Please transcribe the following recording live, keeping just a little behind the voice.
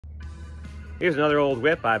Here's another old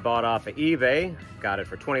whip I bought off of eBay. Got it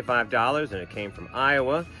for $25 and it came from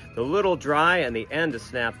Iowa. The little dry and the end is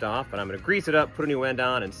snapped off, but I'm gonna grease it up, put a new end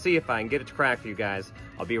on, and see if I can get it to crack for you guys.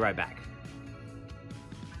 I'll be right back.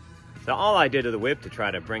 So all I did to the whip to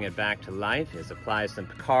try to bring it back to life is apply some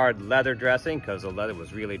Picard leather dressing because the leather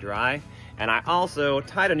was really dry. And I also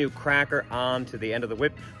tied a new cracker onto the end of the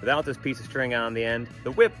whip. Without this piece of string on the end,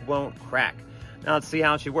 the whip won't crack. Now let's see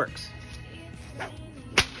how she works.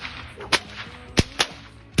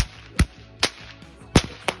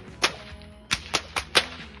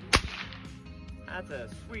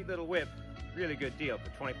 That's a sweet little whip. Really good deal for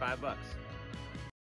 25 bucks.